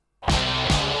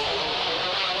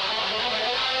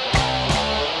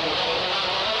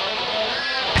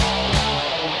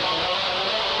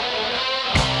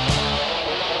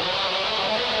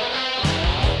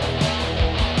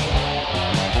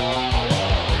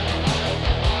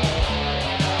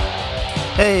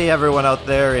Hey everyone out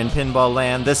there in pinball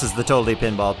land, this is the Totally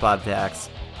Pinball Podcast.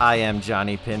 I am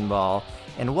Johnny Pinball,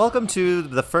 and welcome to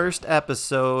the first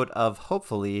episode of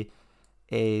hopefully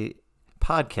a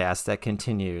podcast that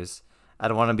continues. I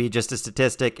don't want to be just a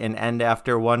statistic and end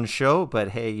after one show, but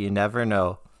hey, you never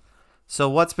know. So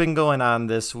what's been going on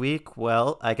this week?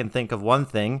 Well, I can think of one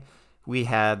thing. We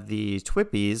had the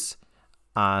TWIPYS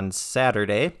on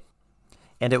Saturday,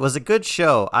 and it was a good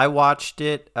show. I watched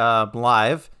it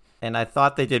live. And I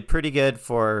thought they did pretty good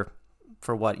for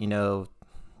what, you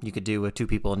could do with two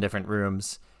people in different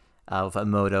rooms of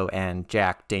Emoto and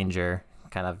Jack Danger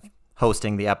kind of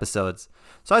hosting the episodes.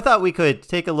 So I thought we could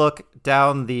take a look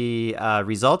down the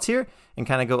results here and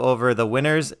kind of go over the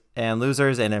winners and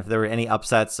losers and if there were any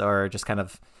upsets or just kind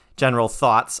of general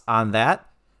thoughts on that.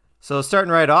 So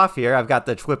starting right off here, I've got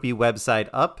the TWIPY website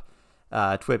up.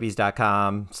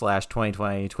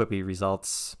 TWIPYs.com/2020 TWIPY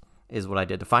results is what I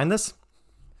did to find this.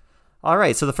 All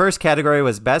right, so the first category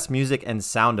was Best Music and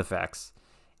Sound Effects.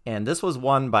 And this was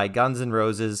won by Guns N'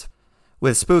 Roses,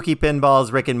 with Spooky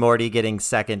Pinball's Rick and Morty getting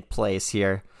second place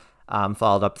here,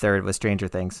 followed up third with Stranger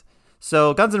Things.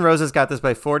 So Guns N' Roses got this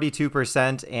by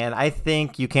 42%, and I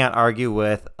think you can't argue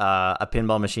with a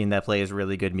pinball machine that plays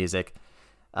really good music,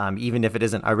 even if it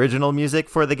isn't original music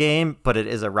for the game, but it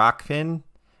is a rock pin.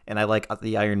 And I like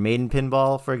the Iron Maiden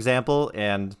pinball, for example,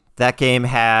 and that game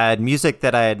had music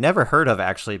that I had never heard of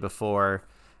actually before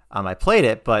I played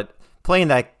it, but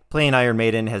playing Iron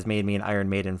Maiden has made me an Iron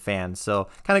Maiden fan. So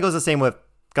kind of goes the same with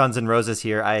Guns N' Roses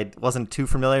here. I wasn't too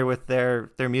familiar with their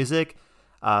music.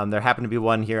 There happened to be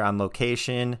one here on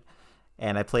location,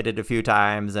 and I played it a few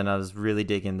times, and I was really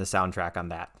digging the soundtrack on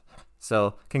that.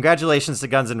 So congratulations to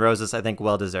Guns N' Roses. I think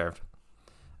well deserved.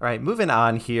 All right, moving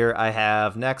on here, I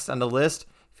have next on the list,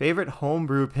 favorite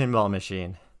homebrew pinball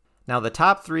machine. Now, the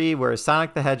top three were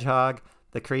Sonic the Hedgehog,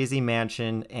 The Crazy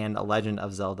Mansion, and A Legend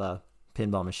of Zelda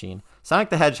pinball machine. Sonic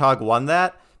the Hedgehog won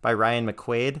that by Ryan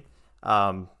McQuaid.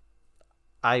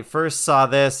 I first saw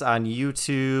this on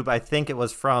YouTube. I think it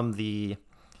was from the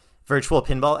Virtual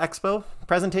Pinball Expo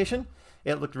presentation.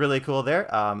 It looked really cool there.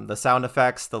 The sound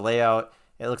effects, the layout,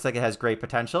 it looks like it has great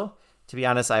potential. To be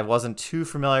honest, I wasn't too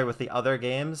familiar with the other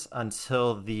games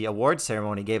until the award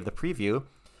ceremony gave the preview.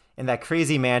 And that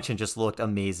Crazy Mansion just looked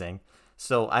amazing.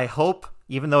 So I hope,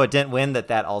 even though it didn't win,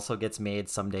 that also gets made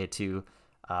someday too.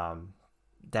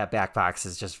 That back box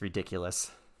is just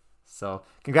ridiculous. So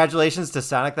congratulations to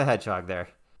Sonic the Hedgehog there.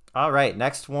 All right,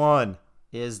 next one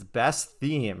is Best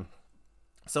Theme.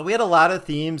 So we had a lot of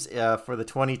themes for the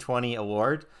 2020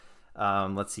 award.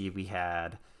 Let's see, we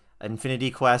had Infinity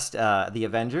Quest, The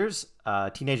Avengers,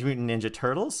 Teenage Mutant Ninja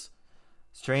Turtles,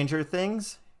 Stranger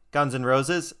Things, Guns N'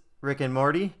 Roses, Rick and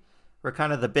Morty were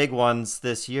kind of the big ones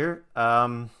this year.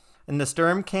 In the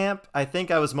Sturm camp, I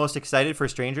think I was most excited for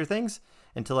Stranger Things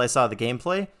until I saw the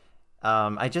gameplay.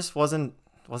 I just wasn't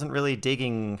really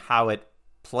digging how it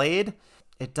played.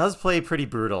 It does play pretty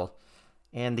brutal.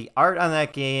 And the art on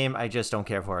that game, I just don't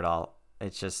care for at all.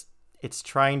 It's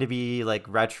trying to be like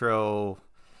retro,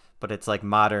 but it's like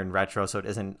modern retro, so it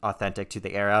isn't authentic to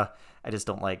the era. I just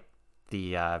don't like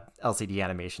the LCD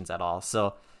animations at all.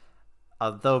 So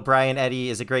although Brian Eddy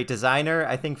is a great designer,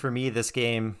 I think for me this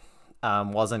game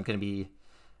wasn't going to be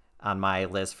on my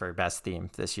list for best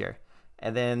theme this year.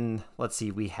 And then, let's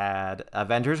see, we had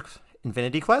Avengers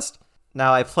Infinity Quest.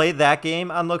 Now, I played that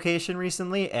game on location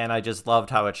recently, and I just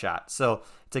loved how it shot. So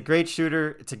it's a great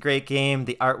shooter. It's a great game.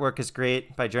 The artwork is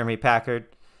great by Jeremy Packard.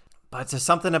 But there's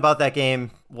something about that game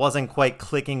wasn't quite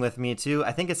clicking with me, too.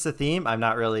 I think it's the theme. I'm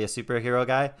not really a superhero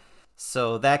guy.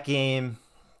 So that game,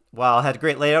 while it had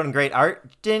great layout and great art,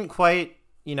 didn't quite,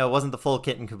 wasn't the full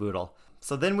kit and caboodle.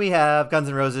 So then we have Guns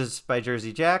N' Roses by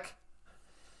Jersey Jack.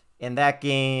 And that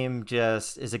game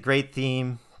just is a great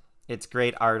theme. It's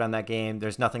great art on that game.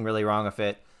 There's nothing really wrong with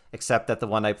it, except that the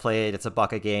one I played, it's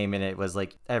 $1 a game, and it was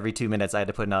like every 2 minutes I had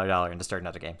to put another $1 in to start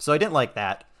another game. So I didn't like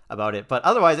that about it. But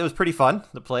otherwise, it was pretty fun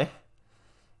to play.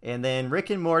 And then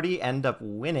Rick and Morty end up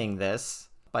winning this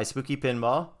by Spooky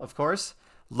Pinball, of course.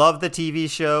 Love the TV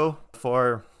show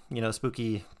for...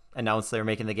 Spooky announced they were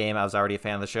making the game. I was already a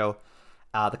fan of the show.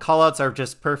 The callouts are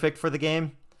just perfect for the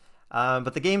game.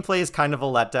 But the gameplay is kind of a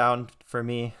letdown for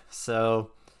me.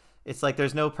 So it's like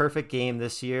there's no perfect game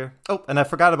this year. Oh, and I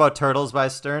forgot about Turtles by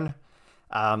Stern.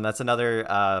 That's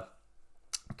another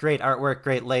great artwork,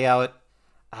 great layout.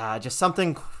 Just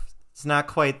something it's not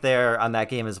quite there on that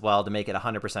game as well to make it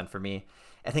 100% for me.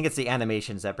 I think it's the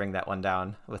animations that bring that one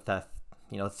down with the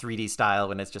 3D style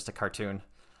when it's just a cartoon.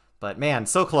 But man,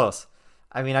 so close.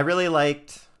 I mean, I really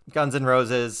liked Guns N'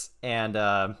 Roses and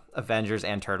Avengers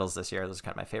and Turtles this year. Those are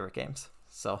kind of my favorite games.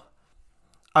 So,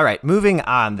 all right, moving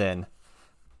on then.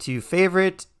 to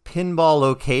favorite pinball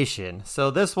location. So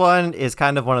this one is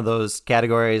kind of one of those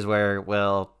categories where,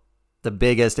 well, the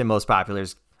biggest and most popular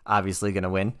is obviously going to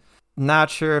win. Not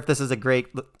sure if this is a great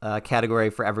category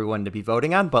for everyone to be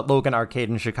voting on, but Logan Arcade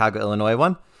in Chicago, Illinois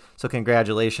won. So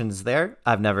congratulations there.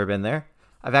 I've never been there.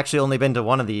 I've actually only been to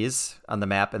one of these on the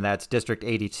map, and that's District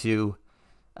 82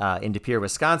 in De Pere,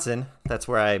 Wisconsin. That's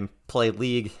where I play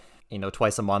League,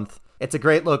 twice a month. It's a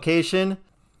great location.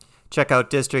 Check out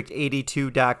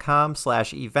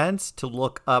district82.com/events to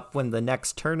look up when the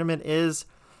next tournament is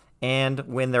and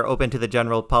when they're open to the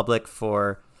general public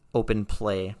for open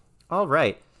play. All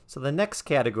right. So the next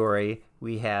category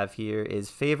we have here is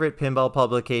favorite pinball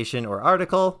publication or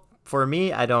article. For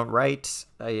me, I don't write.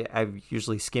 I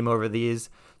usually skim over these.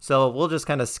 So we'll just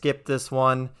kind of skip this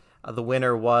one. The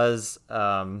winner was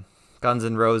Guns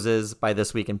N' Roses by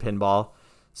This Week in Pinball.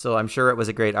 So I'm sure it was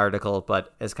a great article,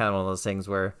 but it's kind of one of those things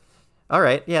where, all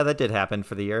right, yeah, that did happen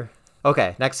for the year.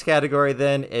 Okay, next category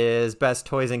then is Best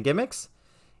Toys and Gimmicks.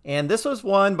 And this was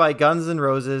won by Guns N'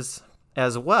 Roses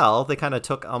as well. They kind of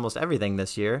took almost everything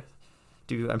this year,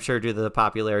 I'm sure due to the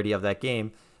popularity of that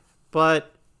game.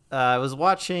 But I was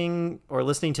watching or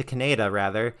listening to Kaneda,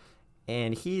 rather,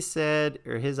 and he said,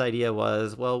 or his idea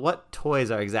was, well, what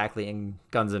toys are exactly in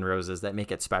Guns N' Roses that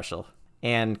make it special?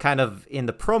 And kind of in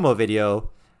the promo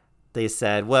video, they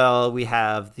said, well, we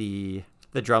have the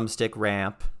drumstick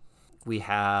ramp, we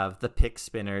have the pick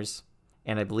spinners,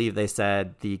 and I believe they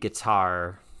said the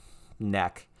guitar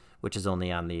neck, which is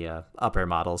only on the upper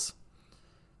models.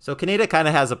 So Kaneda kind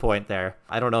of has a point there.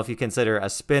 I don't know if you consider a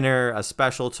spinner a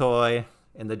special toy,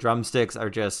 and the drumsticks are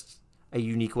just a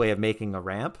unique way of making a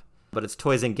ramp, but it's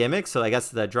toys and gimmicks. So I guess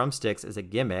the drumsticks is a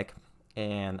gimmick,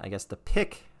 and I guess the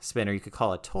pick spinner you could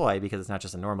call a toy because it's not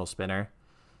just a normal spinner.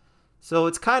 So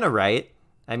it's kind of right.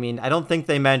 I mean, I don't think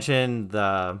they mentioned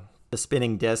the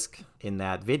spinning disc in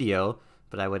that video,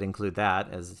 but I would include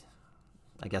that as,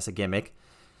 I guess, a gimmick.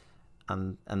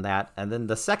 And then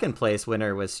the second place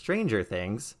winner was Stranger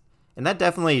Things, and that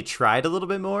definitely tried a little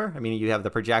bit more. I mean, you have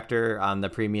the projector on the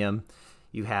premium,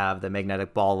 you have the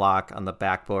magnetic ball lock on the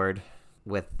backboard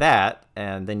with that,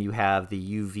 and then you have the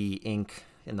UV ink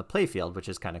in the playfield, which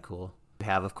is kind of cool. You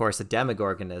have, of course, a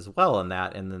Demogorgon as well in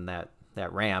that, and then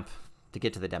that ramp to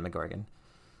get to the Demogorgon.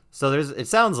 So it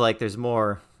sounds like there's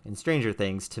more in Stranger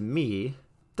Things to me.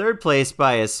 Third place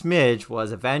by a smidge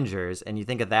was Avengers, and you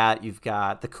think of that, you've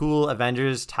got the cool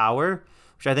Avengers Tower,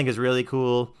 which I think is really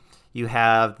cool. You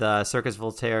have the Circus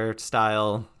Voltaire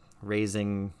style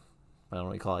raising, I don't know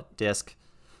what you call it, disc.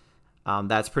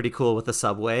 That's pretty cool with the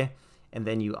subway. And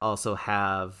then you also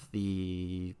have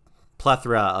the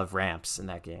plethora of ramps in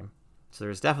that game. So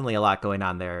there's definitely a lot going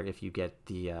on there if you get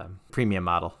the premium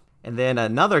model. And then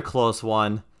another close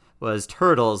one was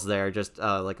Turtles there, just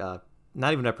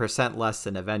not even a percent less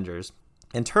than Avengers.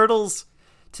 And Turtles,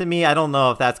 to me, I don't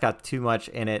know if that's got too much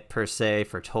in it per se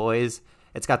for toys.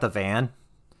 It's got the van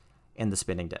and the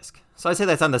spinning disc. So I'd say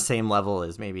that's on the same level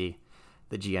as maybe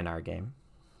the GNR game.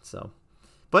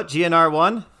 But GNR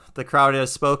won. The crowd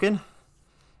has spoken.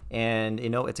 And,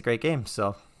 it's a great game.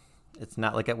 So it's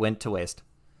not like it went to waste.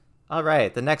 All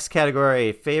right, the next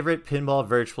category, favorite pinball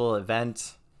virtual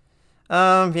event.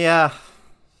 Yeah,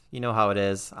 you know how it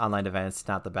is. Online events,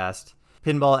 not the best.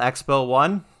 Pinball Expo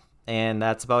won, and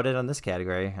that's about it on this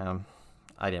category.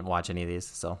 I didn't watch any of these,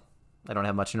 so I don't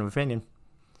have much of an opinion.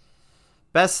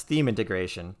 Best theme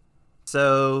integration.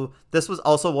 So this was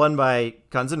also won by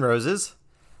Guns N' Roses.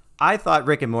 I thought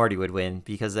Rick and Morty would win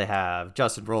because they have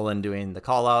Justin Roiland doing the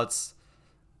callouts,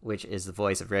 which is the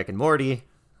voice of Rick and Morty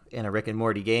in a Rick and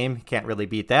Morty game. Can't really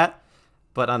beat that.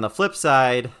 But on the flip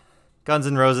side, Guns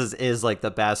N' Roses is like the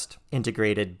best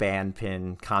integrated band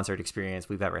pin concert experience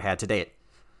we've ever had to date.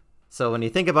 So when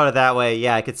you think about it that way,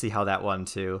 yeah, I could see how that won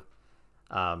too.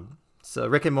 So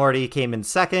Rick and Morty came in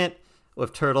second,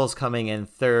 with Turtles coming in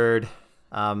third.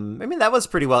 That was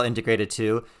pretty well integrated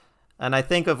too. And I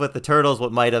think with the Turtles,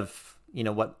 what might have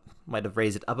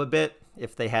raised it up a bit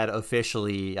if they had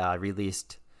officially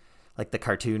released like the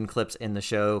cartoon clips in the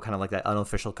show, kind of like that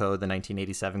unofficial code, the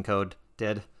 1987 code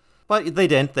did. But they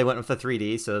didn't. They went with the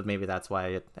 3D, so maybe that's why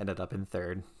it ended up in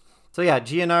third. So yeah,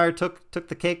 GNR took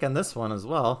the cake on this one as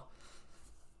well.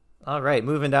 All right,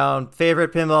 moving down.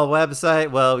 Favorite pinball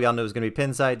website? Well, we all knew it was going to be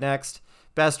Pinside next.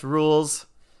 Best rules?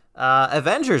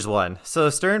 Avengers won. So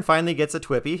Stern finally gets a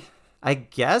TWIPY. I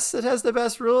guess it has the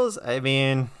best rules. I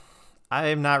mean,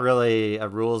 I'm not really a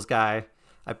rules guy.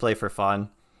 I play for fun.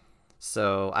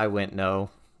 So I wouldn't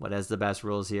know what has the best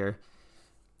rules here.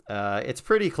 It's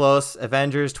pretty close.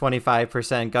 Avengers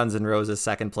 25%, Guns N' Roses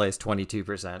second place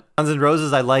 22%. Guns N'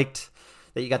 Roses, I liked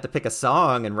that you got to pick a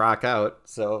song and rock out.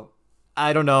 So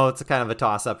I don't know. It's kind of a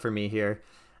toss-up for me here.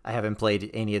 I haven't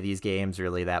played any of these games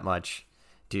really that much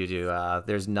due to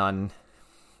there's none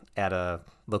at a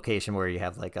location where you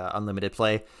have like unlimited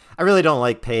play. I really don't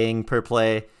like paying per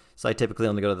play, so I typically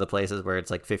only go to the places where it's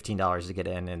like $15 to get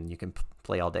in and you can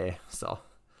play all day. So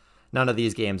none of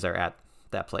these games are at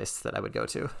that place that I would go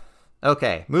to.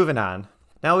 Okay, moving on.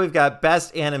 Now we've got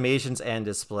best animations and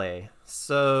display.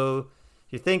 So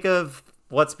you think of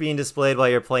what's being displayed while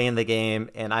you're playing the game,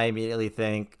 and I immediately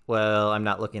think, well, I'm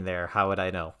not looking there. How would I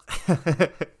know?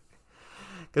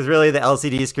 Because really, the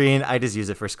LCD screen, I just use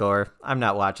it for score. I'm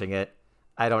not watching it.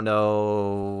 I don't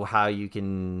know how you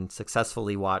can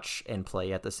successfully watch and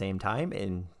play at the same time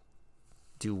and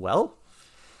do well.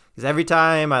 Because every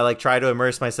time I try to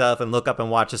immerse myself and look up and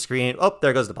watch the screen, oh,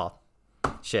 there goes the ball.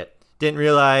 Shit. Didn't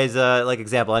realize,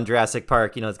 example, on Jurassic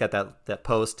Park, it's got that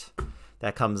post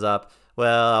that comes up.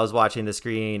 Well, I was watching the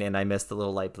screen and I missed the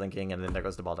little light blinking, and then there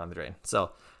goes the ball down the drain.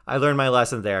 So I learned my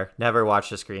lesson there. Never watch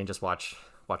the screen, just watch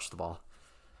the ball.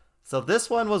 So this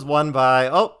one was won by,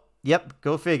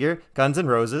 go figure, Guns N'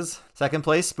 Roses. Second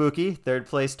place, Spooky. Third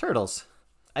place, Turtles.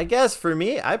 I guess for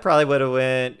me, I probably would have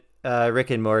went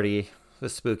Rick and Morty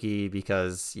with Spooky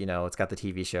because, it's got the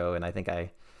TV show, and I think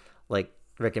I like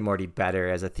Rick and Morty better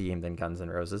as a theme than Guns N'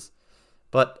 Roses.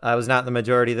 But I was not the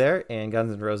majority there, and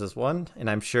Guns N' Roses won. And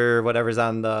I'm sure whatever's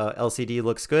on the LCD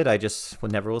looks good. I just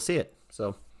never will see it.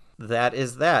 So that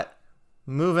is that.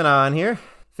 Moving on here.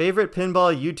 Favorite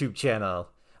pinball YouTube channel.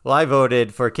 Well, I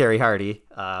voted for Kerry Hardy,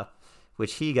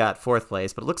 which he got fourth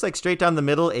place. But it looks like straight down the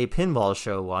middle, A Pinball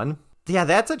Show won. Yeah,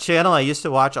 that's a channel I used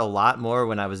to watch a lot more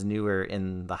when I was newer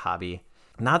in the hobby.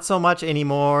 Not so much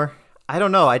anymore. I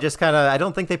don't know. I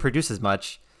don't think they produce as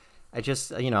much. I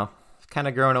just, kind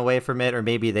of grown away from it, or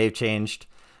maybe they've changed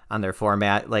on their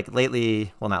format. Like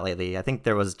lately, well, not lately. I think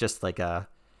there was just like a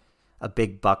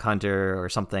Big Buck Hunter or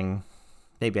something.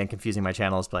 Maybe I'm confusing my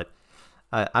channels, but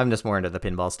I'm just more into the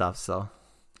pinball stuff. So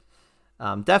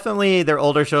definitely their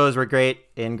older shows were great,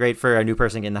 and great for a new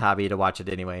person in the hobby to watch it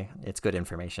anyway. It's good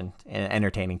information and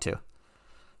entertaining too.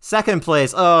 Second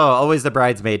place, always the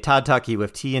bridesmaid, Todd Tuckey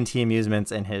with TNT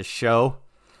Amusements and his show.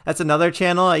 That's another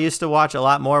channel I used to watch a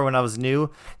lot more when I was new,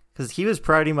 because he was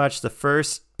pretty much the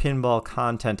first pinball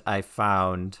content I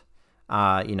found,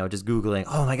 just Googling,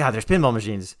 oh my God, there's pinball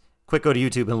machines. Quick, go to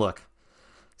YouTube and look.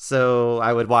 So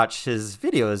I would watch his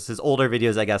videos, his older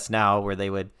videos, I guess now, where they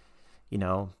would,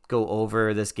 go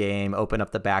over this game, open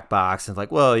up the back box, and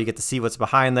whoa, you get to see what's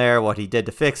behind there, what he did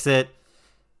to fix it,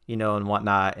 and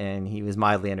whatnot. And he was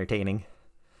mildly entertaining.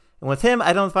 And with him,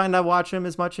 I don't find I watch him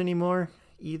as much anymore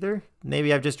either.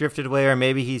 Maybe I've just drifted away, or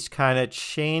maybe he's kind of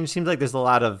changed. Seems like there's a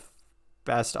lot of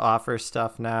best offer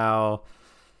stuff now.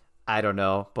 I don't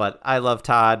know, but I love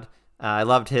Todd. I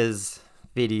loved his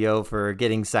video for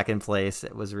getting second place.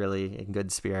 It was really in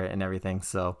good spirit and everything.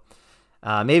 So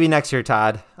maybe next year,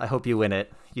 Todd. I hope you win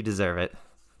it. You deserve it.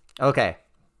 Okay.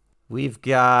 We've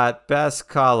got best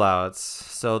callouts.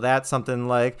 So that's something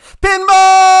like pinball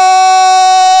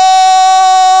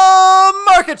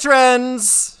market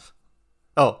trends.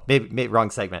 Oh, maybe wrong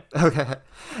segment. Okay.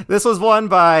 This was won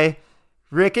by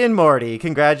Rick and Morty.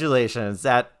 Congratulations.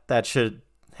 That should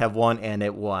have won, and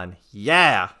it won.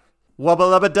 Yeah.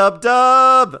 Wubba lubba dub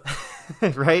dub.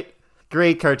 Right?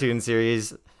 Great cartoon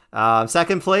series.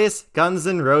 Second place, Guns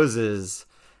N' Roses.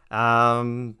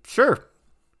 Sure.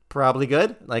 Probably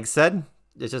good. Like I said,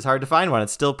 it's just hard to find one.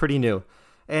 It's still pretty new.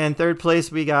 And third place,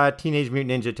 we got Teenage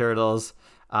Mutant Ninja Turtles.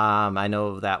 I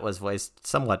know that was voiced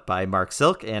somewhat by Mark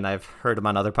Silk, and I've heard him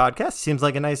on other podcasts. Seems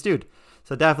like a nice dude.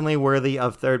 So definitely worthy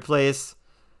of third place.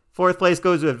 Fourth place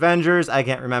goes to Avengers. I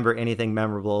can't remember anything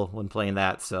memorable when playing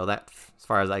that, so that, as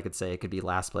far as I could say, it could be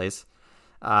last place.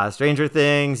 Stranger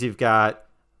Things, you've got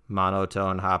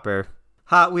Monotone Hopper.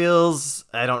 Hot Wheels,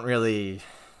 I don't really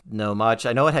know much.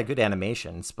 I know it had good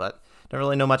animations, but don't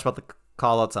really know much about the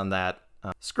callouts on that.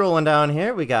 Scrolling down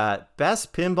here, we got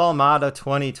Best Pinball Mod of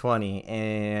 2020,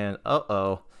 and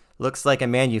looks like a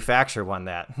manufacturer won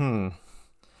that.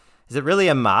 Is it really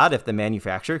a mod if the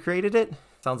manufacturer created it?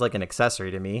 Sounds like an accessory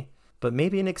to me, but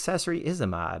maybe an accessory is a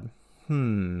mod.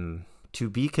 To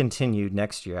be continued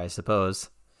next year, I suppose.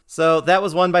 So that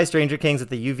was won by Stranger Kings with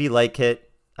the UV light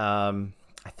kit. I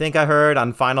think I heard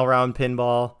on Final Round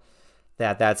Pinball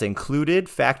that's included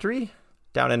factory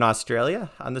down in Australia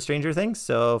on the Stranger Things.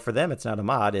 So for them, it's not a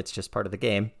mod. It's just part of the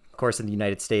game. Of course, in the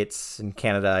United States and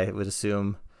Canada, I would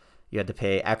assume you had to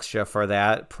pay extra for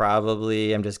that.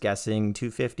 Probably, I'm just guessing,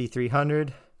 $250,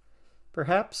 $300,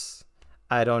 perhaps.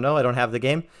 I don't know. I don't have the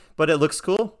game, but it looks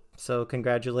cool. So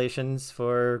congratulations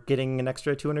for getting an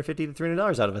extra $250 to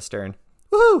 $300 out of a Stern.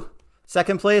 Woohoo!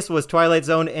 Second place was Twilight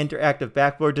Zone Interactive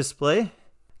Backboard Display.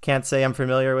 Can't say I'm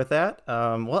familiar with that.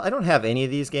 Well, I don't have any of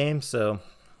these games, so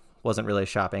wasn't really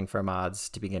shopping for mods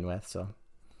to begin with. So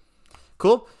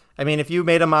cool. I mean, if you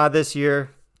made a mod this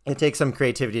year, it takes some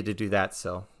creativity to do that,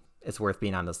 so it's worth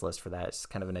being on this list for that. It's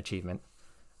kind of an achievement.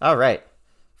 All right.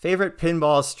 Favorite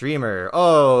pinball streamer.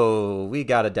 Oh, we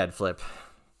got a Dead Flip.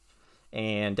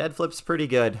 And Dead Flip's pretty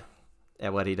good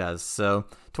at what he does. So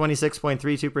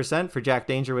 26.32% for Jack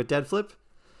Danger with Dead Flip.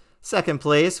 Second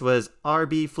place was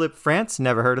RB Flip France.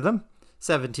 Never heard of them.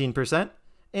 17%.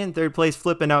 In third place,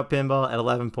 Flippin' Out Pinball at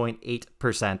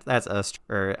 11.8%. That's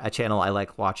a channel I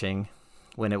like watching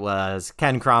when it was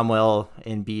Ken Cromwell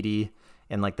and Beatty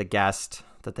and like the guest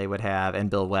that they would have and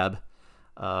Bill Webb.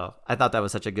 I thought that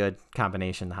was such a good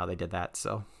combination how they did that.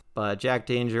 So, but Jack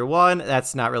Danger won.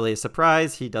 That's not really a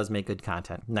surprise. He does make good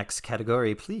content. Next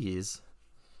category, please.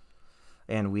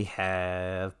 And we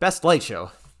have Best Light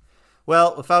Show.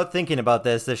 Well, without thinking about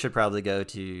this should probably go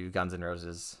to Guns N'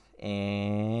 Roses.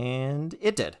 And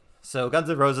it did. So Guns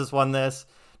N' Roses won this.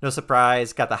 No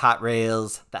surprise. Got the hot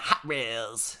rails. The hot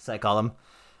rails, as I call them.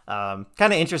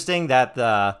 Kind of interesting that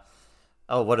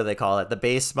what do they call it? The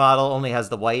base model only has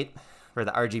the white or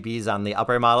the RGBs on the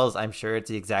upper models. I'm sure it's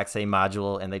the exact same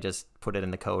module and they just put it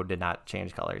in the code to not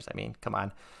change colors. I mean, come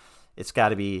on. It's got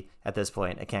to be, at this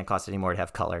point, it can't cost any more to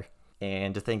have color.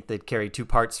 And to think they'd carry two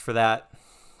parts for that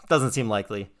doesn't seem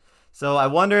likely. So I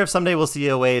wonder if someday we'll see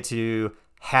a way to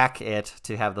hack it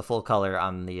to have the full color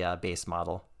on the base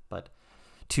model. But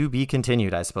to be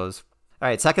continued, I suppose. All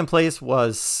right, second place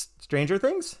was Stranger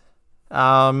Things.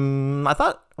 I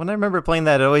thought when I remember playing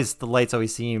that, the lights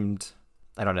always seemed,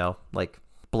 I don't know, like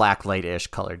black light-ish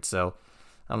colored. So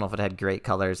I don't know if it had great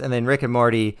colors. And then Rick and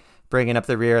Morty bringing up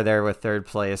the rear there with third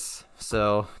place.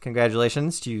 So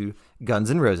congratulations to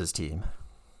Guns N' Roses team.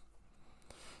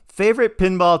 Favorite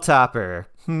pinball topper.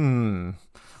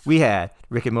 We had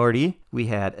Rick and Morty, we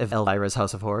had Elvira's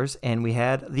House of Horrors, and we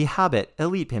had The Hobbit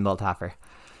Elite Pinball Topper,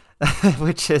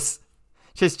 which is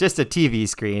just a TV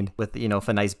screen with, with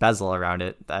a nice bezel around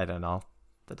it. I don't know.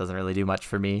 That doesn't really do much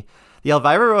for me. The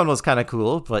Elvira one was kind of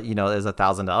cool, but, it was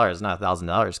 $1,000. Not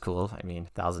 $1,000 cool. I mean,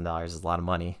 $1,000 is a lot of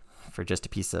money for just a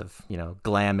piece of,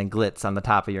 glam and glitz on the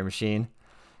top of your machine.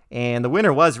 And the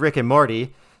winner was Rick and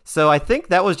Morty. So I think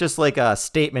that was just like a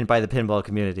statement by the pinball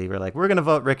community. We're going to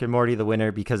vote Rick and Morty the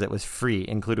winner because it was free,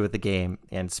 included with the game.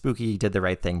 And Spooky did the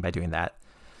right thing by doing that.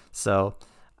 So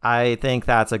I think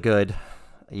that's a good,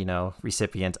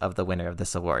 recipient of the winner of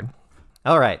this award.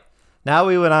 All right. Now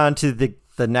we went on to the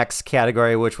next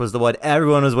category, which was the one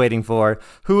everyone was waiting for.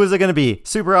 Who was it going to be?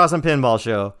 Super Awesome Pinball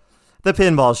Show. The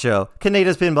Pinball Show.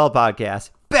 Canada's Pinball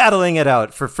Podcast. Battling it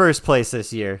out for first place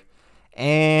this year.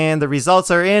 And the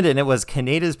results are in, and it was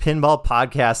Canada's Pinball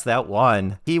Podcast that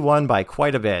won. He won by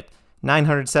quite a bit.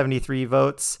 973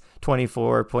 votes,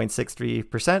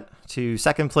 24.63%, to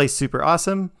second place Super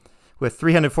Awesome with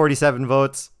 347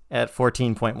 votes at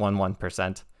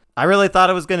 14.11%. I really thought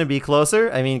it was going to be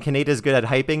closer. I mean, Canada's good at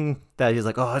hyping that he's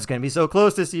like, oh, it's going to be so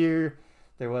close this year.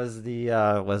 There was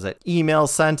the, email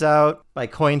sent out by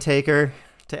CoinTaker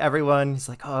to everyone. He's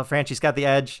like, oh, Franchi's got the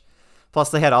edge. Plus,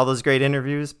 they had all those great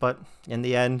interviews, but in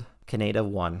the end, Canada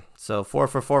won. So 4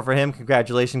 for 4 for him.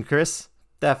 Congratulations, Chris.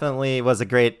 Definitely was a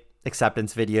great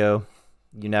acceptance video.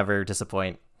 You never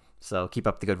disappoint. So keep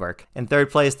up the good work. In third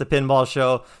place, The Pinball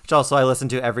Show, which also I listen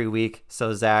to every week.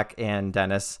 So Zach and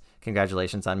Dennis,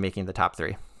 congratulations on making the top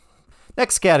 3.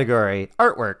 Next category,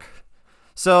 artwork.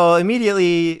 So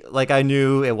immediately, I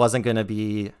knew it wasn't going to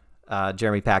be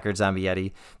Jeremy Packard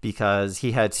Zombietti because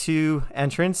he had 2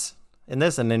 entrants in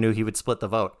this, and I knew he would split the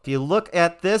vote. If you look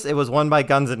at this, it was won by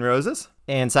Guns N' Roses,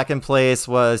 and second place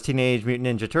was Teenage Mutant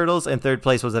Ninja Turtles, and third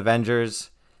place was Avengers.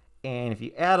 And if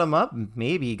you add them up,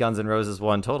 maybe Guns N' Roses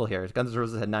won total here. Guns N'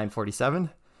 Roses had 947,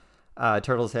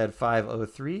 Turtles had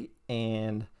 503,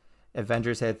 and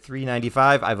Avengers had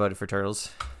 395. I voted for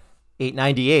Turtles.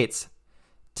 898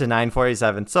 to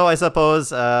 947. So I suppose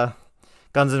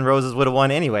Guns N' Roses would have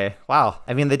won anyway. Wow.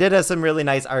 I mean, they did have some really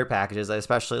nice art packages. I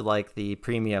especially like the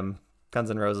premium Guns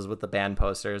N' Roses with the band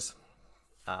posters.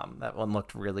 That one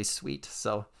looked really sweet.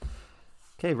 So,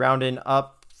 okay, rounding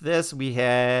up this, we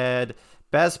had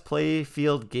Best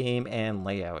Playfield Game and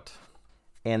Layout.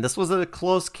 And this was a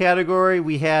close category.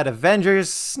 We had Avengers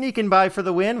sneaking by for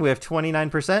the win with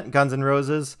 29%. Guns N'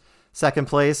 Roses, second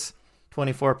place,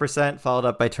 24%, followed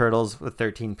up by Turtles with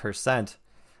 13%.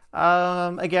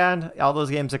 Again, all those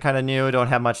games are kind of new. Don't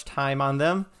have much time on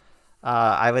them.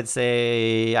 I would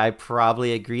say I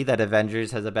probably agree that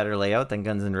Avengers has a better layout than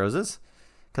Guns N' Roses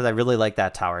because I really like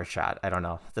that tower shot. I don't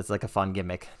know. That's like a fun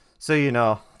gimmick. So,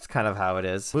 It's kind of how it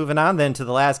is. Moving on then to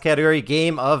the last category,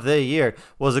 Game of the Year.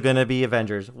 Was it going to be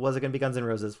Avengers? Was it going to be Guns N'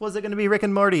 Roses? Was it going to be Rick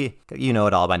and Morty? You know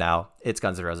it all by now. It's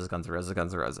Guns N' Roses, Guns N' Roses,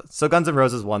 Guns N' Roses. So Guns N'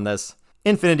 Roses won this.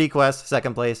 Infinity Quest,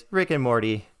 second place. Rick and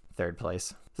Morty, third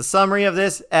place. The summary of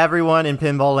this, everyone in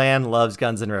Pinball Land loves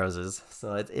Guns N' Roses.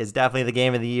 So it is definitely the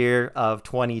Game of the Year of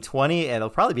 2020, and it'll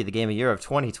probably be the Game of the Year of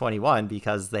 2021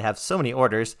 because they have so many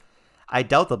orders. I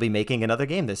doubt they'll be making another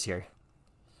game this year.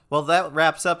 Well, that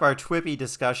wraps up our TWIPY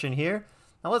discussion here.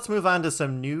 Now let's move on to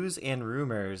some news and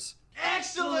rumors.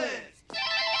 Excellent!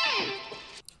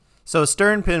 So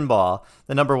Stern Pinball,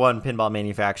 the #1 pinball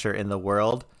manufacturer in the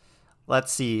world.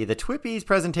 Let's see, the TWIPYs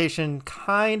presentation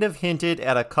kind of hinted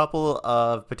at a couple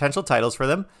of potential titles for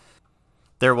them.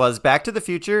 There was Back to the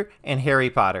Future and Harry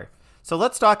Potter. So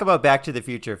let's talk about Back to the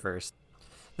Future first.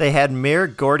 They had Mayor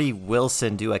Gordy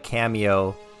Wilson do a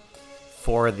cameo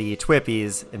for the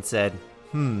TWIPYs and said,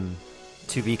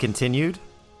 to be continued?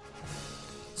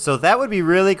 So that would be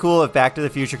really cool if Back to the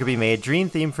Future could be made. Dream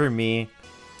theme for me.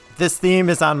 This theme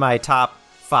is on my top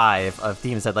 5 of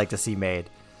themes I'd like to see made.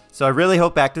 So I really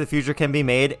hope Back to the Future can be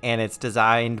made, and it's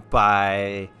designed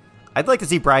by... I'd like to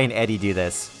see Brian Eddy do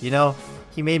this. You know,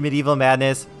 he made Medieval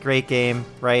Madness, great game,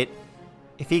 right?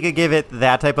 If he could give it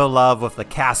that type of love with the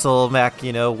castle mech,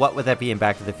 you know, what would that be in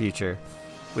Back to the Future?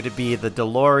 Would it be the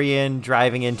DeLorean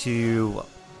driving into,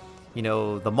 you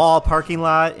know, the mall parking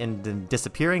lot and then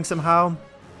disappearing somehow?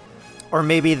 Or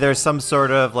maybe there's some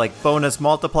sort of like bonus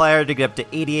multiplier to get up to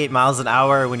 88 miles an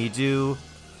hour when you do...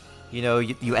 You know,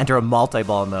 you enter a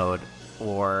multi-ball mode,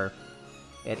 or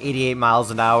at 88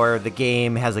 miles an hour, the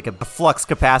game has like a flux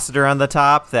capacitor on the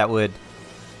top that would,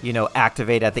 you know,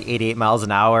 activate at the 88 miles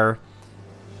an hour,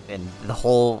 and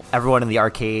everyone in the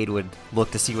arcade would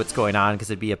look to see what's going on because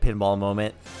it'd be a pinball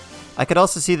moment. I could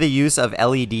also see the use of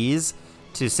LEDs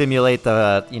to simulate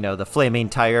the, you know, the flaming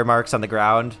tire marks on the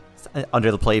ground under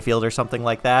the playfield or something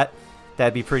like that.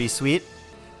 That'd be pretty sweet.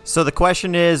 So the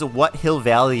question is, what Hill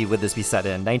Valley would this be set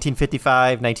in?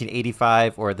 1955,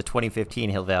 1985, or the 2015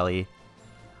 Hill Valley?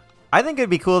 I think it'd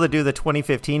be cool to do the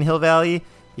 2015 Hill Valley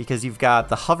because you've got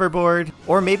the hoverboard,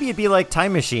 or maybe it'd be like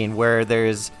Time Machine where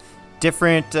there's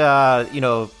different, you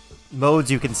know,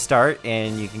 modes you can start,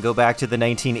 and you can go back to the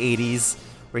 1980s,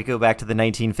 or you go back to the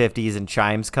 1950s and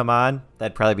chimes come on.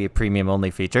 That'd probably be a premium-only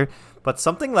feature, but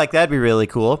something like that'd be really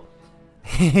cool.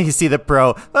 You see the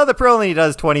Pro. Well, the Pro only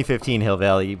does 2015 Hill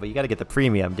Valley, but you got to get the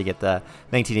premium to get the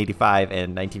 1985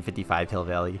 and 1955 Hill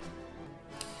Valley.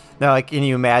 Now, can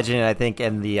you imagine? I think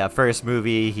in the first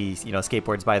movie, he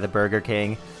skateboards by the Burger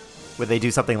King. Would they do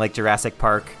something like Jurassic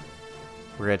Park,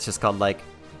 where it's just called like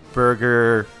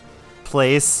Burger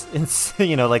Place, and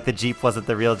like the Jeep wasn't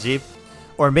the real Jeep?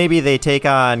 Or maybe they take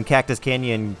on Cactus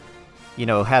Canyon,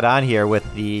 head on here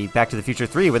with the Back to the Future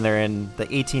 3 when they're in the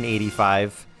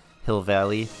 1885 Hill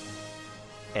Valley,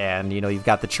 and you've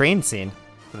got the train scene.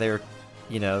 They're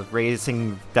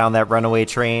racing down that runaway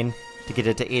train to get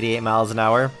it to 88 miles an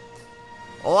hour.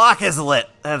 Lock is lit,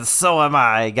 and so am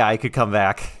I. Guy could come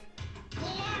back.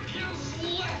 Lock is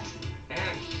lit,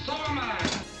 and so am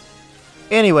I.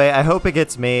 Anyway, I hope it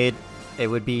gets made. It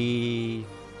would be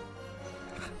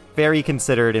very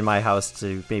considered in my house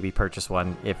to maybe purchase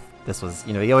one if this was,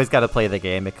 you always got to play the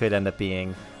game. It could end up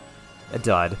being a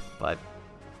dud, but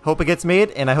hope it gets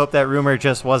made, and I hope that rumor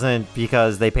just wasn't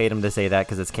because they paid him to say that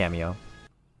because it's Cameo.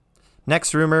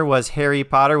 Next rumor was Harry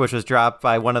Potter, which was dropped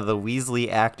by one of the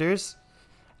Weasley actors.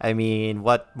 I mean,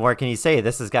 what more can you say?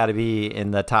 This has got to be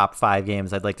in the top 5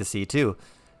 games I'd like to see, too.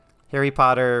 Harry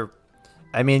Potter,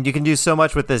 I mean, you can do so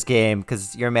much with this game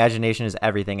because your imagination is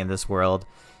everything in this world.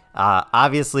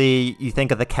 Obviously, you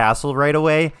think of the castle right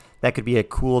away. That could be a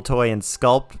cool toy and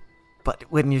sculpt. But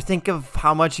when you think of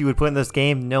how much you would put in this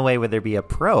game, no way would there be a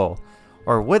Pro.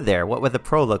 Or would there? What would the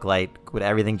Pro look like? Would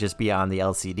everything just be on the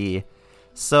LCD?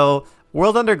 So,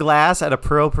 World Under Glass at a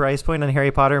Pro price point on Harry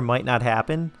Potter might not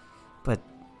happen. But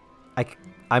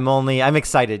I'm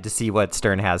excited to see what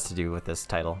Stern has to do with this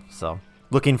title. So,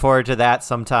 looking forward to that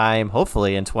sometime,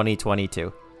 hopefully in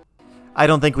 2022. I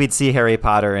don't think we'd see Harry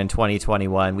Potter in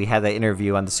 2021. We had that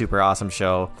interview on the Super Awesome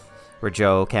Show where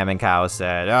Joe Kaminkow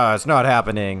said, "Oh, it's not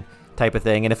happening," type of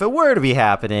thing. And if it were to be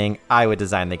happening, I would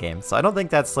design the game. So I don't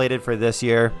think that's slated for this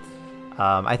year.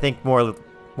 I think more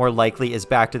likely is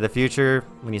Back to the Future.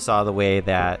 When you saw the way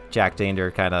that Jack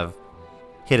Dander kind of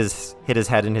hit his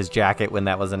head in his jacket when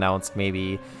that was announced,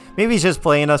 maybe he's just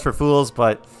playing us for fools,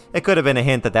 but it could have been a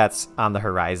hint that that's on the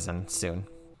horizon soon.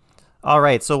 All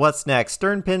right, so what's next?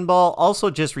 Stern Pinball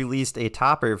also just released a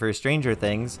topper for Stranger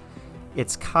Things.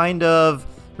 It's kind of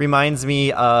reminds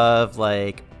me of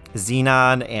like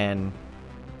Xenon and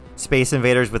Space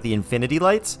Invaders with the infinity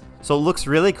lights, So it looks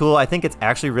really cool. I think it's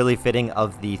actually really fitting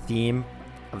of the theme,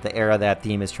 of the era that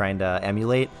theme is trying to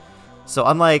emulate. So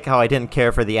unlike how I didn't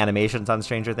care for the animations on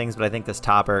Stranger Things, but I think this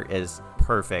topper is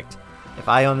perfect. If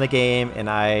I owned the game and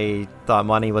I thought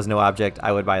money was no object,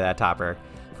 I would buy that topper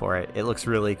for it. It looks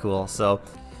really cool. So,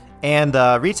 and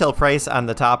the retail price on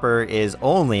the topper is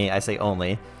only, I say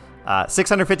only,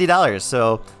 $650.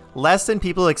 So less than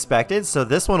people expected. So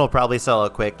this one will probably sell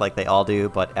out quick like they all do,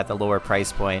 but at the lower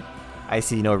price point. I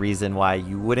see no reason why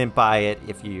you wouldn't buy it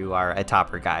if you are a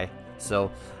topper guy. So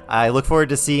I look forward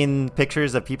to seeing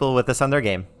pictures of people with this on their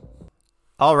game.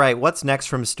 All right, what's next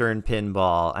from Stern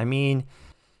Pinball? I mean,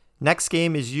 next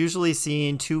game is usually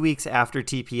seen 2 weeks after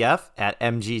TPF at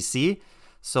MGC.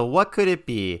 So what could it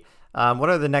be? What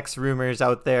are the next rumors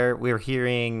out there? We're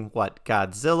hearing,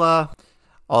 Godzilla.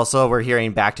 Also, we're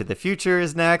hearing Back to the Future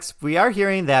is next. We are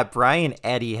hearing that Brian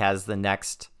Eddy has the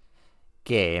next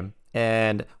game.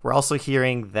 And we're also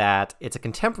hearing that it's a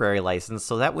contemporary license,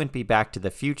 so that wouldn't be Back to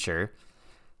the Future.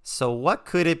 So what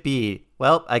could it be?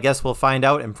 Well, I guess we'll find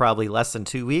out in probably less than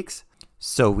 2 weeks.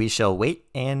 So we shall wait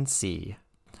and see.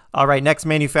 All right, next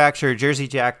manufacturer, Jersey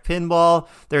Jack Pinball.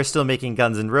 They're still making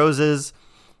Guns N' Roses.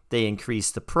 They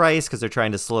increased the price because they're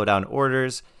trying to slow down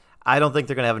orders. I don't think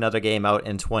they're going to have another game out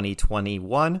in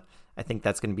 2021. I think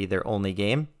that's going to be their only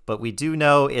game. But we do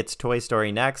know it's Toy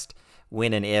Story next,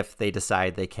 when and if they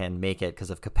decide they can make it because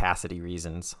of capacity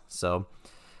reasons. So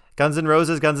Guns N'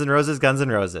 Roses, Guns N' Roses, Guns N'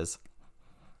 Roses.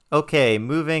 Okay,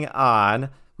 moving on.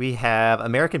 We have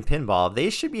American Pinball. They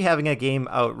should be having a game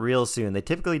out real soon. They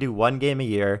typically do one game a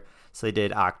year. So they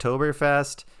did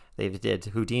Oktoberfest, they did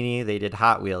Houdini, they did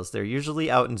Hot Wheels. They're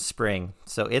usually out in spring.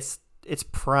 So it's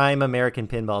prime American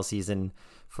Pinball season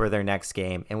for their next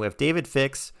game. And with David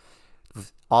Fix,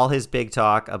 all his big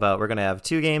talk about we're going to have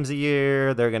 2 games a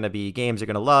year, they're going to be games you're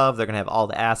going to love, they're going to have all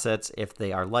the assets if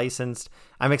they are licensed.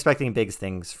 I'm expecting big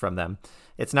things from them.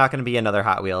 It's not going to be another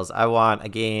Hot Wheels. I want a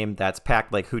game that's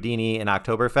packed like Houdini and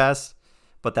Oktoberfest,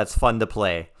 but that's fun to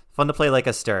play. Fun to play like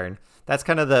a Stern. That's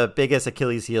kind of the biggest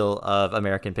Achilles heel of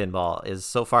American Pinball, is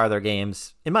so far their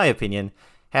games, in my opinion,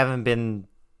 haven't been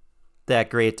that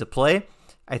great to play.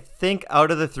 I think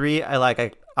out of the 3, I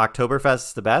like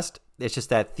Oktoberfest the best. It's just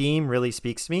that theme really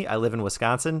speaks to me. I live in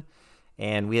Wisconsin,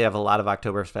 and we have a lot of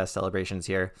Oktoberfest celebrations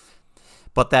here.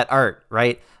 But that art,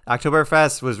 right?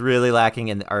 Oktoberfest was really lacking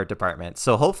in the art department.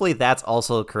 So hopefully that's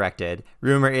also corrected.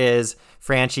 Rumor is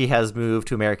Franchi has moved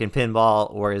to American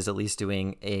Pinball, or is at least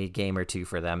doing a game or 2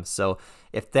 for them. So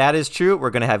if that is true, we're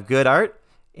going to have good art.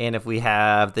 And if we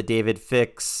have the David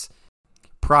Fix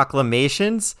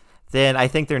proclamations, then I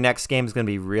think their next game is going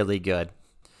to be really good.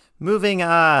 Moving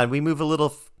on, we move a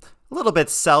little bit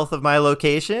south of my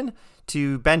location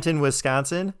to Benton,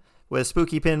 Wisconsin with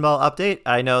Spooky Pinball Update.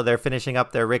 I know they're finishing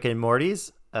up their Rick and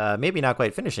Morty's. Maybe not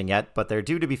quite finishing yet, but they're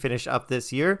due to be finished up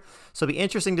this year. So it'll be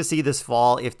interesting to see this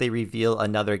fall if they reveal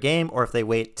another game or if they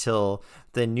wait till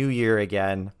the new year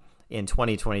again in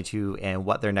 2022 and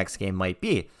what their next game might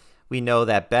be. We know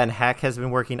that Ben Heck has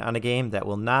been working on a game that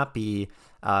will not be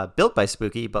built by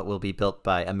Spooky, but will be built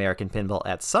by American Pinball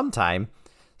at some time.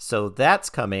 So that's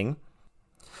coming.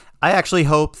 I actually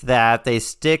hope that they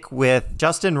stick with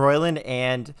Justin Roiland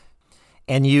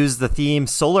and use the theme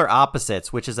Solar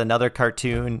Opposites, which is another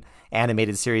cartoon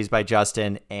animated series by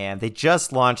Justin. And they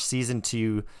just launched season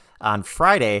 2 on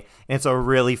Friday, and it's a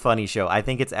really funny show. I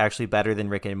think it's actually better than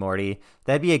Rick and Morty.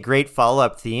 That'd be a great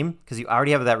follow-up theme because you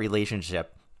already have that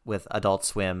relationship with Adult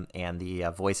Swim and the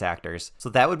voice actors. So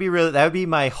that would be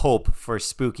my hope for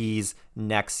Spooky's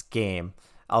next game,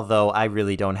 although I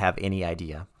really don't have any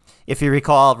idea. If you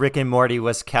recall, Rick and Morty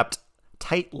was kept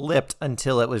tight-lipped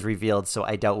until it was revealed, so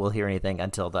I doubt we'll hear anything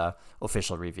until the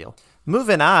official reveal.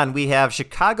 Moving on, we have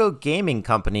Chicago Gaming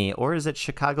Company, or is it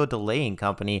Chicago Delaying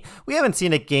Company? We haven't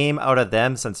seen a game out of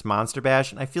them since Monster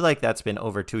Bash, and I feel like that's been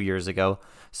over 2 years ago.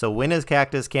 So when has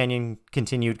Cactus Canyon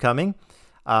continued coming?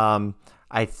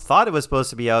 I thought it was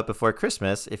supposed to be out before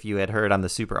Christmas, if you had heard on the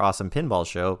Super Awesome Pinball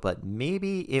Show, but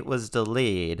maybe it was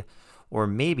delayed, or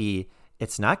maybe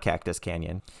it's not Cactus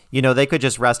Canyon. You know, they could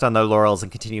just rest on their laurels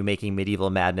and continue making Medieval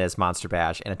Madness, Monster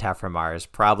Bash, and Attack from Mars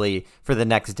probably for the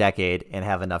next decade and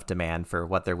have enough demand for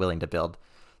what they're willing to build.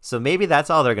 So maybe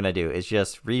that's all they're going to do is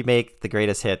just remake the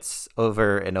greatest hits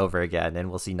over and over again,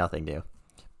 and we'll see nothing new.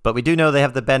 But we do know they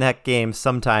have the Ben Heck game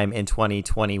sometime in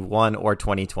 2021 or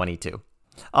 2022.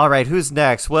 All right, who's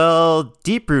next? Well,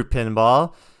 Deep Root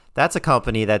Pinball. That's a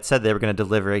company that said they were going to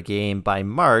deliver a game by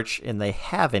March, and they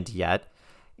haven't yet.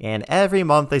 And every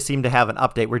month they seem to have an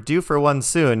update. We're due for one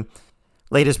soon.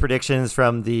 Latest predictions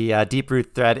from the Deep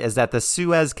Root thread is that the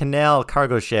Suez Canal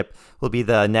cargo ship will be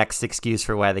the next excuse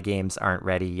for why the games aren't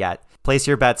ready yet. Place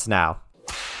your bets now.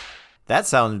 That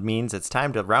sound means it's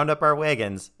time to round up our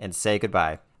wagons and say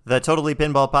goodbye. The Totally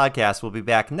Pinball Podcast will be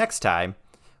back next time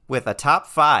with a top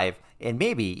 5 and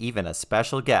maybe even a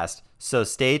special guest, so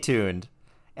stay tuned.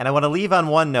 And I want to leave on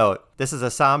one note. This is a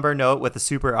somber note with a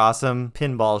super awesome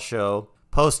pinball show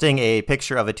posting a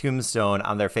picture of a tombstone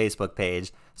on their Facebook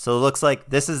page, so it looks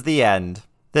like this is the end.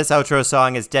 This outro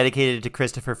song is dedicated to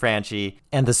Christopher Franchi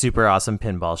and the super awesome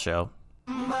pinball show.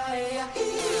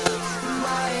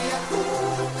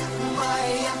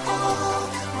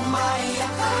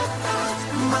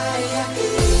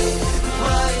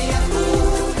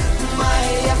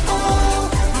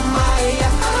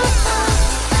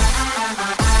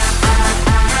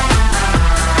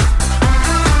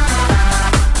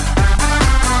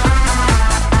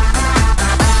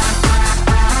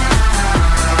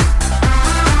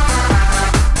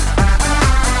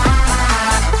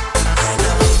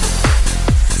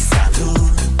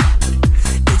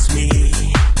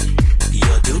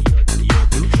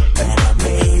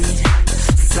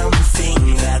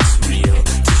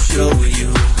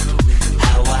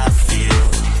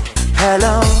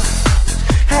 Hello,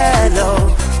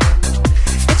 hello,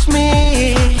 it's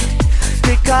me,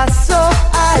 Picasso.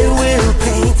 I will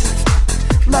paint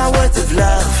my words of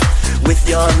love with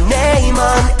your name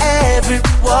on every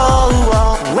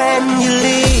wall. When you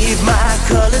leave, my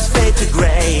colors fade to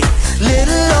gray.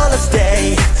 Little all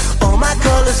stay, all my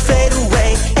colors fade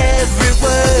away. Every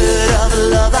word of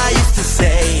love I used to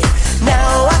say,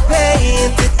 now I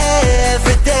paint it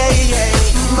every day.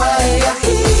 Maya,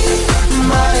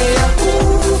 Maya,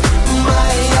 ooh,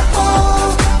 Maya,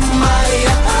 oh,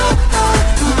 Maya, ah, ah,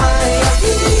 Maya,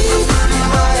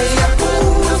 Maya,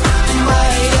 ooh,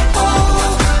 Maya,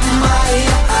 oh,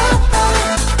 Maya, ah, ah.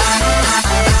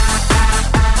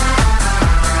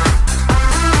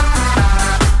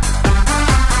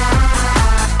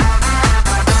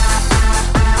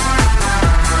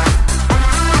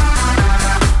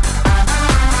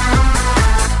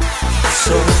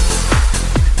 So,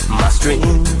 my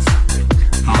streams,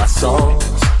 my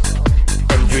songs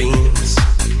and dreams,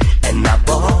 and I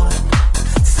bought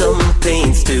some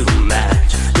paints to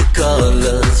match the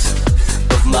colors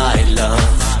of my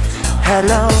love.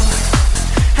 Hello,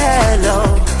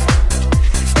 hello,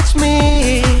 it's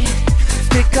me,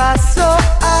 Picasso.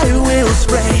 I will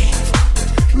spray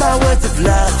my words of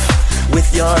love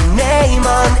with your name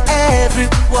on every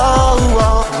wall.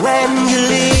 When you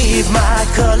leave, my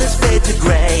colors fade to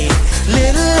gray.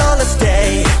 Little all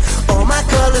stay, all my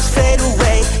colors fade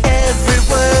away. Every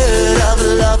word of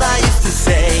love I used to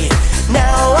say,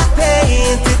 now I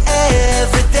paint it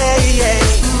every day.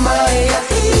 Maya,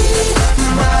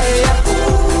 Maya,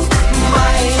 ooh,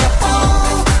 Maya,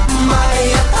 oh,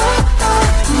 Maya, ah, ah,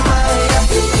 Maya,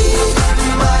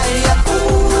 Maya,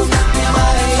 ooh,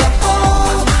 Maya,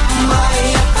 oh,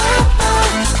 Maya, ah, ah.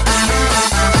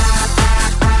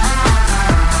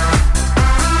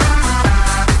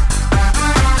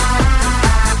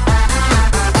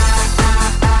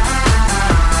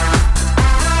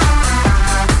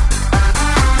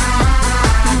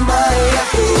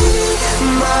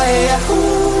 Maya,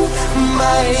 ooh,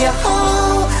 Maya,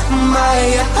 oh,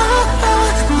 Maya, ah, ah,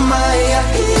 Maya,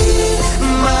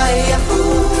 Maya,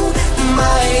 ooh,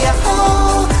 Maya,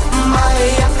 oh,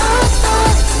 Maya, ah,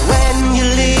 ah. When you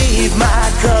leave, my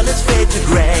colors fade to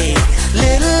gray.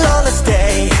 Little all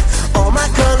stay, all my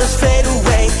colors fade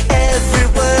away. Every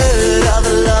word of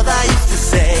love I used to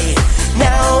say,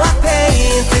 now I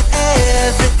paint it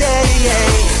every day.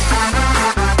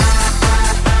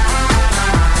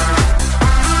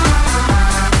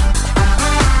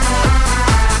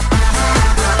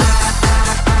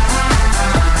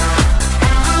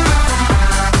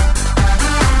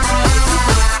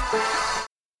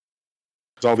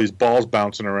 There's all these balls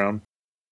bouncing around.